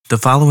The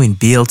following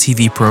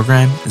BLTV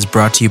program is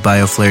brought to you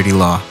by O'Flaherty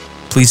Law.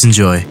 Please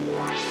enjoy.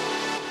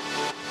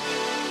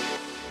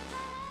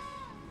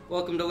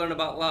 Welcome to Learn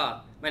About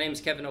Law. My name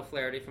is Kevin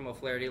O'Flaherty from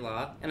O'Flaherty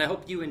Law, and I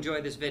hope you enjoy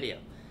this video.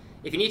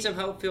 If you need some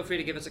help, feel free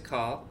to give us a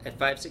call at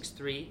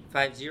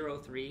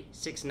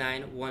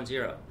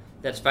 563-503-6910.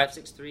 That's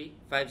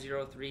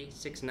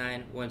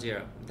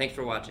 563-503-6910. Thanks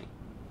for watching.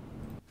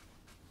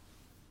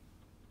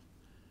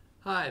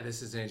 Hi,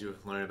 this is Andrew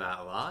with Learn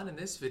About Law, and in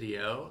this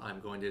video I'm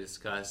going to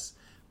discuss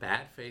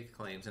bad faith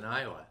claims in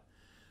Iowa.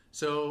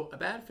 So a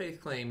bad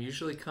faith claim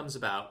usually comes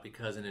about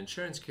because an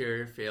insurance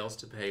carrier fails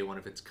to pay one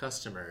of its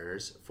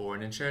customers for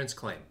an insurance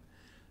claim.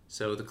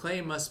 So the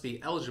claim must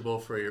be eligible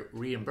for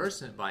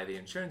reimbursement by the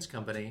insurance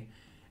company,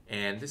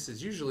 and this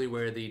is usually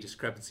where the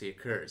discrepancy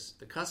occurs.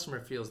 The customer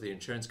feels the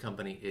insurance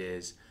company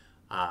is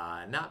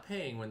not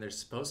paying when they're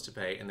supposed to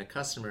pay, and the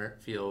customer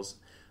files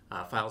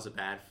a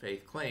bad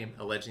faith claim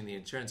alleging the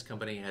insurance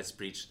company has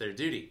breached their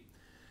duty.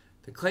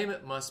 The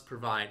claimant must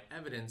provide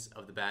evidence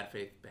of the bad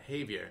faith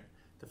behavior.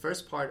 The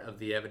first part of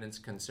the evidence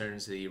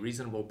concerns the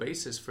reasonable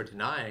basis for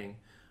denying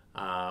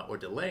or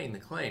delaying the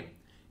claim.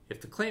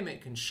 If the claimant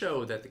can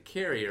show that the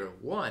carrier,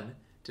 1,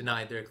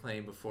 denied their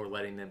claim before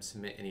letting them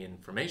submit any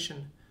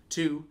information,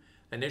 2,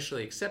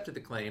 initially accepted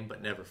the claim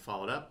but never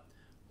followed up,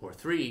 or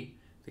 3,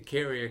 the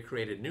carrier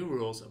created new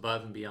rules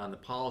above and beyond the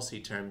policy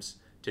terms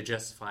to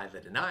justify the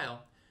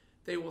denial,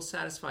 they will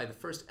satisfy the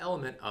first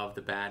element of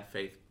the bad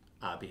faith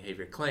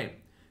behavior claim.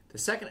 The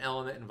second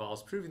element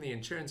involves proving the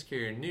insurance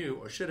carrier knew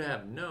or should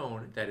have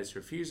known that its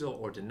refusal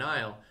or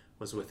denial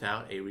was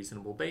without a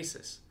reasonable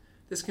basis.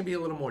 This can be a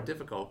little more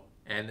difficult,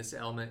 and this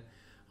element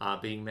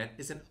being met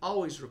isn't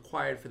always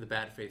required for the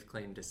bad faith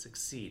claim to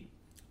succeed.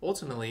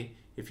 Ultimately,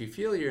 if you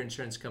feel your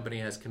insurance company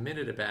has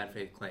committed a bad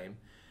faith claim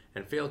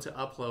and failed to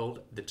uphold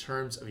the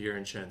terms of your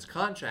insurance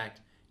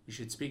contract, you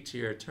should speak to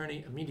your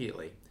attorney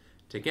immediately.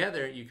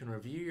 Together, you can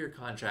review your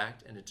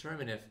contract and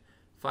determine if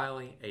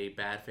filing a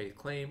bad faith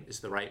claim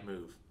is the right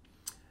move.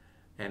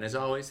 And as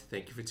always,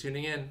 thank you for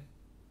tuning in.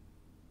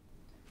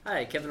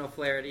 Hi, Kevin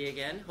O'Flaherty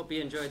again. Hope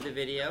you enjoyed the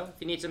video. If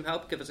you need some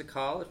help, give us a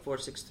call at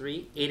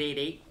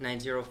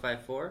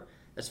 463-888-9054.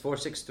 That's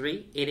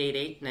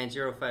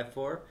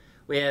 463-888-9054.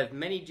 We have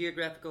many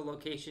geographical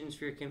locations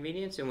for your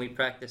convenience, and we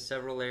practice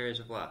several areas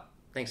of law.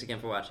 Thanks again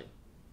for watching.